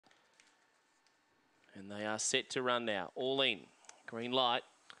And they are set to run now. All in. Green light.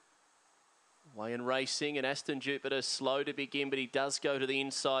 Way and racing, and Aston Jupiter slow to begin, but he does go to the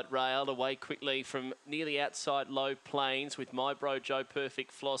inside rail, away quickly from near the outside low plains with My Bro Joe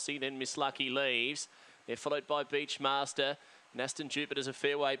Perfect Flossie, then Miss Lucky leaves. They're followed by Beachmaster, and Aston Jupiter's a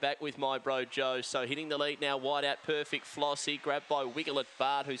fair way back with My Bro Joe. So hitting the lead now, wide out Perfect Flossie, grabbed by Wiggle It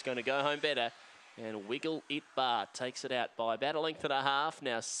Bart, who's going to go home better. And Wiggle It Bart takes it out by about a length and a half.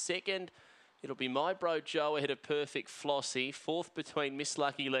 Now second, it'll be My Bro Joe ahead of Perfect Flossie. Fourth between Miss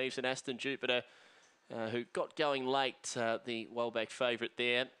Lucky Leaves and Aston Jupiter, who got going late, the well-back favourite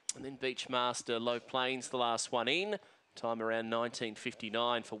there. And then Beachmaster, Low Plains, the last one in. Time around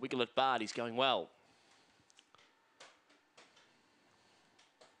 19:59 for Wiggle It Bart. He's going well.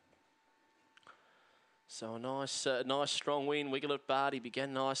 So a nice strong win. Wiggle It Bart, he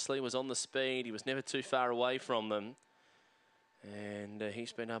began nicely, was on the speed. He was never too far away from them. And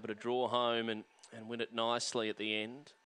he's been able to draw home and win it nicely at the end.